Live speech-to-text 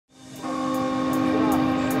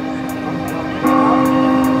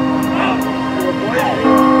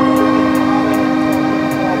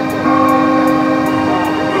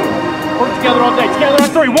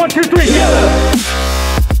2, 3, together!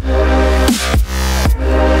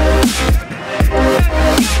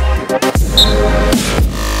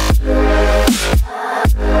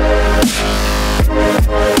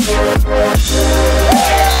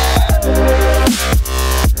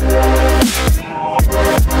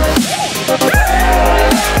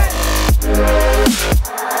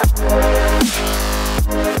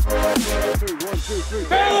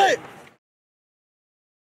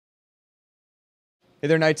 Hey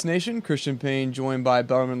there, Knights Nation. Christian Payne joined by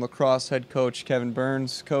Bellarmine Lacrosse head coach Kevin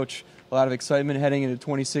Burns. Coach, a lot of excitement heading into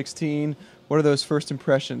 2016. What are those first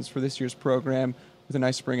impressions for this year's program with a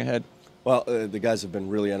nice spring ahead? Well, the guys have been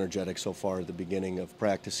really energetic so far at the beginning of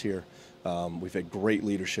practice here. We've had great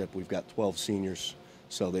leadership. We've got 12 seniors,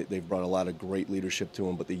 so they've brought a lot of great leadership to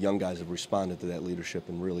them, but the young guys have responded to that leadership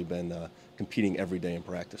and really been competing every day in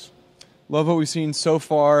practice. Love what we've seen so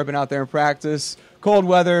far. Been out there in practice. Cold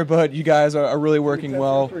weather, but you guys are really working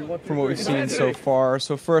well from what we've seen so far.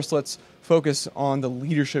 So first, let's focus on the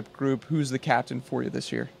leadership group. Who's the captain for you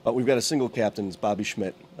this year? We've got a single captain. It's Bobby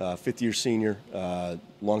Schmidt, fifth-year senior,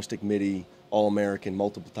 long stick midi, All-American,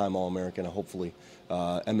 multiple-time All-American, hopefully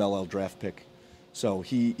MLL draft pick. So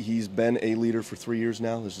he's been a leader for 3 years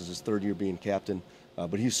now. This is his third year being captain.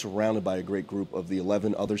 But he's surrounded by a great group of the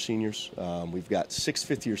 11 other seniors. We've got 6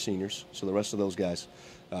 fifth-year seniors, so the rest of those guys,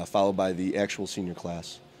 followed by the actual senior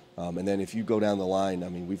class. And then if you go down the line, I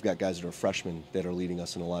mean, we've got guys that are freshmen that are leading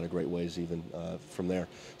us in a lot of great ways even from there.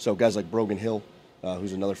 So guys like Brogan Hill,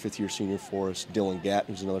 who's another fifth-year senior for us, Dylan Gatt,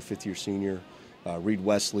 who's another fifth-year senior, Reed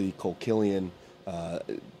Wesley, Cole Killian.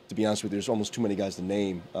 To be honest with you, there's almost too many guys to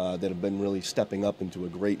name that have been really stepping up into a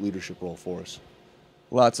great leadership role for us.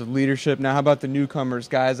 Lots of leadership. Now, how about the newcomers,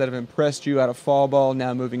 guys that have impressed you out of fall ball,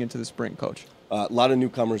 now moving into the spring, Coach? A lot of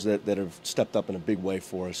newcomers that have stepped up in a big way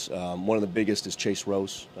for us. One of the biggest is Chase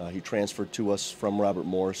Rose. He transferred to us from Robert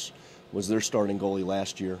Morris, was their starting goalie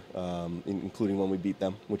last year, including when we beat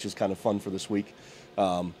them, which is kind of fun for this week.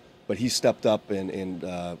 But he stepped up, and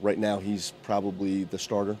right now he's probably the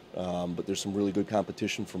starter. But there's some really good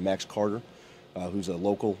competition from Max Carter, who's a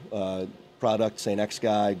local product, St. X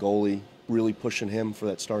guy, goalie, really pushing him for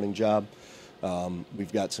that starting job.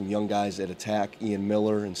 We've got some young guys at attack, Ian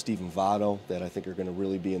Miller and Stephen Votto, that I think are going to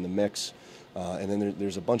really be in the mix. And then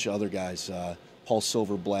there's a bunch of other guys, Paul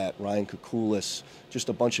Silverblatt, Ryan Kukulis, just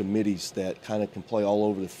a bunch of middies that kind of can play all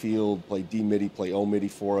over the field, play D midi, play O midi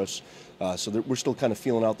for us. So we're still kind of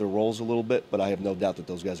feeling out their roles a little bit, but I have no doubt that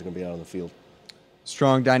those guys are going to be out on the field.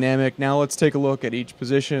 Strong dynamic. Now let's take a look at each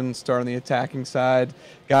position, start on the attacking side.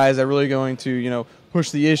 Guys that are really going to,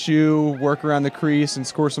 push the issue, work around the crease, and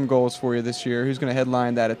score some goals for you this year. Who's going to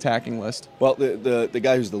headline that attacking list? Well, the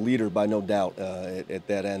guy who's the leader, by no doubt, at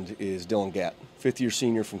that end is Dylan Gatt. Fifth-year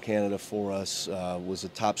senior from Canada for us, was a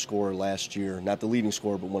top scorer last year. Not the leading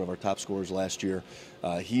scorer, but one of our top scorers last year.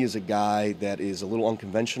 He is a guy that is a little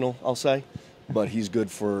unconventional, I'll say, but he's good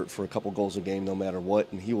for a couple goals a game no matter what,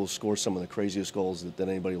 and he will score some of the craziest goals that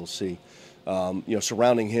anybody will see.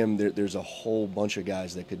 Surrounding him, there's a whole bunch of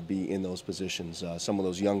guys that could be in those positions. Some of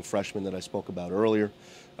those young freshmen that I spoke about earlier.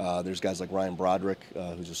 There's guys like Ryan Broderick,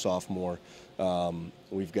 who's a sophomore.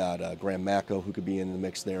 We've got Graham Macko, who could be in the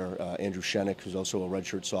mix there. Andrew Shenick, who's also a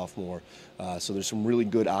redshirt sophomore. So there's some really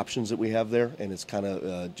good options that we have there, and it's kind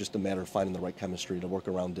of just a matter of finding the right chemistry to work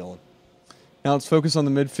around Dylan. Now let's focus on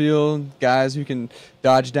the midfield, guys who can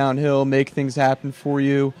dodge downhill, make things happen for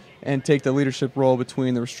you, and take the leadership role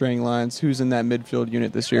between the restraining lines. Who's in that midfield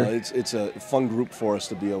unit this year? It's a fun group for us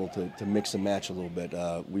to be able to mix and match a little bit.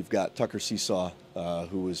 We've got Tucker Seesaw,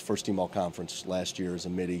 who was first-team all-conference last year as a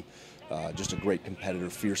midi. Just a great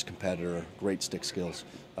competitor, fierce competitor, great stick skills.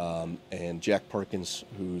 And Jack Perkins,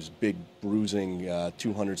 who's big, bruising,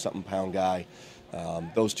 200-something pound guy.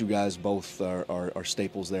 Those two guys both are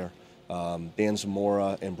staples there. Dan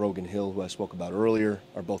Zamora and Brogan Hill, who I spoke about earlier,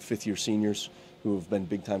 are both fifth-year seniors who have been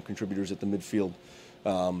big-time contributors at the midfield.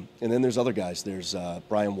 And then there's other guys. There's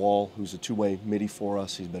Brian Wall, who's a two-way midi for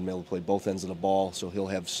us. He's been able to play both ends of the ball, so he'll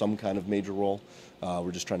have some kind of major role.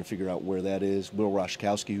 We're just trying to figure out where that is. Will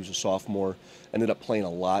Roshkowski, who's a sophomore, ended up playing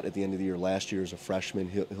a lot at the end of the year last year as a freshman.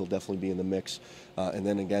 He'll definitely be in the mix. And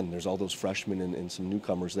then, again, there's all those freshmen and some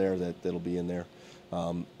newcomers there that'll be in there.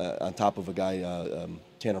 On top of a guy,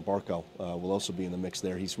 Tanner Barco, will also be in the mix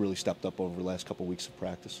there. He's really stepped up over the last couple weeks of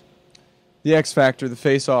practice. The X factor, the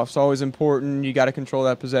face-off's always important. You got to control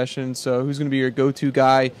that possession. So who's going to be your go-to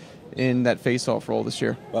guy in that face-off role this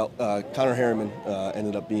year? Well, Connor Harriman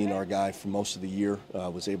ended up being our guy for most of the year,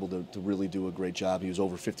 was able to really do a great job. He was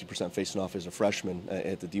over 50% facing off as a freshman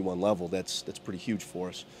at the D1 level. That's pretty huge for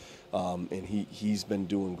us. And he's been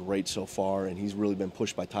doing great so far, and he's really been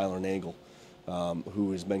pushed by Tyler Nagel.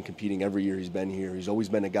 who has been competing every year he's been here. He's always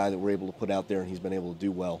been a guy that we're able to put out there, and he's been able to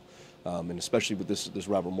do well. And especially with this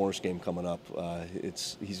Robert Morris game coming up,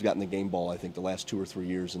 he's gotten the game ball, I think, the last 2 or 3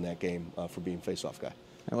 years in that game for being face-off guy.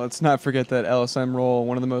 And let's not forget that LSM role,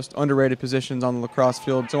 one of the most underrated positions on the lacrosse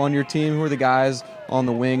field. So on your team, who are the guys on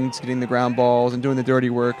the wings getting the ground balls and doing the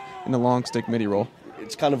dirty work in the long stick midi role?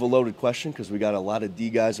 It's kind of a loaded question because we got a lot of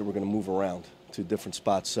D guys that we're going to move around to different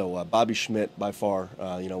spots. So Bobby Schmidt, by far,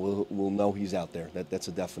 we'll know he's out there. That's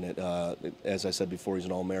a definite. As I said before, he's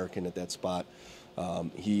an All-American at that spot.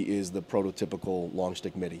 He is the prototypical long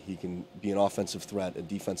stick midi. He can be an offensive threat, a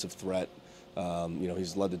defensive threat.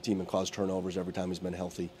 He's led the team and caused turnovers every time he's been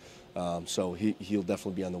healthy. So he'll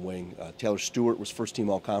definitely be on the wing. Taylor Stewart was first team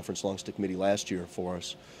all-conference long stick midi last year for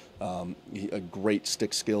us. A great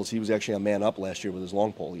stick skills. He was actually a man up last year with his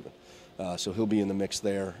long pole even. So he'll be in the mix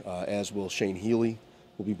there, as will Shane Healy.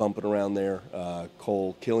 Will be bumping around there.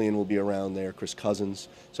 Cole Killian will be around there. Chris Cousins.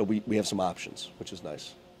 So we have some options, which is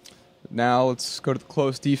nice. Now let's go to the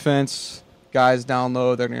close defense. Guys down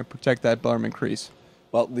low, they're going to protect that Bellarmine crease.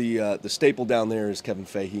 Well, the staple down there is Kevin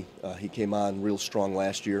Fahey. He came on real strong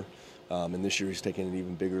last year, and this year he's taken an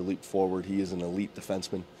even bigger leap forward. He is an elite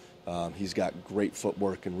defenseman. He's got great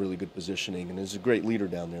footwork and really good positioning, and is a great leader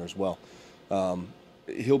down there as well.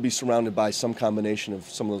 He'll be surrounded by some combination of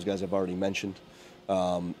some of those guys I've already mentioned.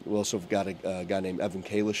 We also have got a guy named Evan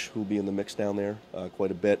Kalish who will be in the mix down there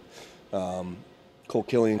quite a bit. Cole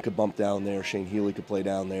Killian could bump down there. Shane Healy could play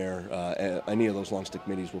down there. Any of those long stick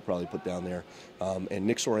middies we'll probably put down there. And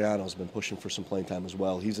Nick Soriano has been pushing for some playing time as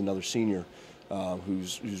well. He's another senior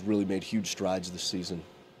who's really made huge strides this season.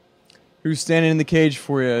 Who's standing in the cage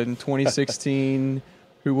for you in 2016?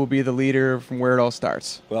 Who will be the leader from where it all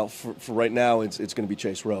starts? Well, for right now, it's going to be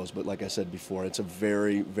Chase Rose. But like I said before, it's a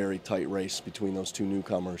very, very tight race between those two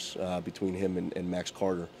newcomers, between him and Max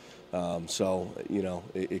Carter.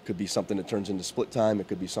 It could be something that turns into split time. It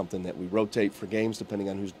could be something that we rotate for games depending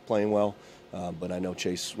on who's playing well. But I know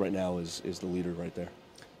Chase right now is the leader right there.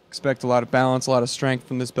 Expect a lot of balance, a lot of strength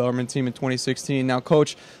from this Bellarmine team in 2016. Now,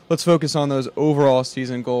 Coach, let's focus on those overall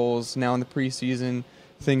season goals. Now in the preseason,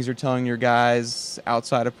 things you're telling your guys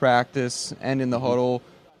outside of practice and in the huddle.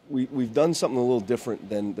 We've done something a little different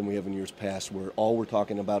than we have in years past, where all we're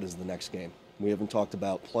talking about is the next game. We haven't talked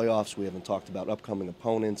about playoffs. We haven't talked about upcoming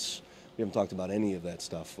opponents. We haven't talked about any of that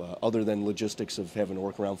stuff other than logistics of having to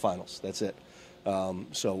work around finals. That's it.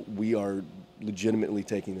 So we are legitimately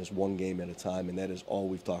taking this one game at a time, and that is all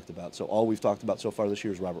we've talked about. So all we've talked about so far this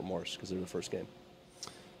year is Robert Morris because they're the first game.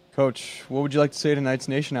 Coach, what would you like to say to Knights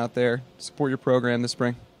Nation out there? Support your program this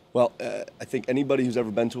spring. Well, I think anybody who's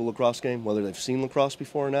ever been to a lacrosse game, whether they've seen lacrosse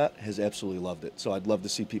before or not, has absolutely loved it. So I'd love to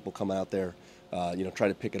see people come out there, try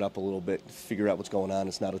to pick it up a little bit, figure out what's going on.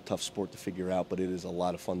 It's not a tough sport to figure out, but it is a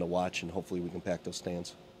lot of fun to watch, and hopefully we can pack those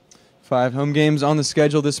stands. 5 home games on the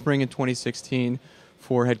schedule this spring in 2016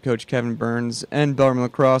 for head coach Kevin Burns and Bellarmine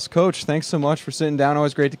Lacrosse. Coach, thanks so much for sitting down.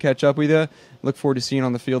 Always great to catch up with you. Look forward to seeing you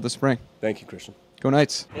on the field this spring. Thank you, Christian. Go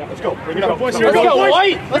Knights. Yeah, let's go. Bring it up. Let's go,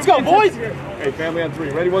 boys. Let's go, boys. Hey, family on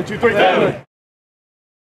 3. Ready? 1, 2, 3. Family.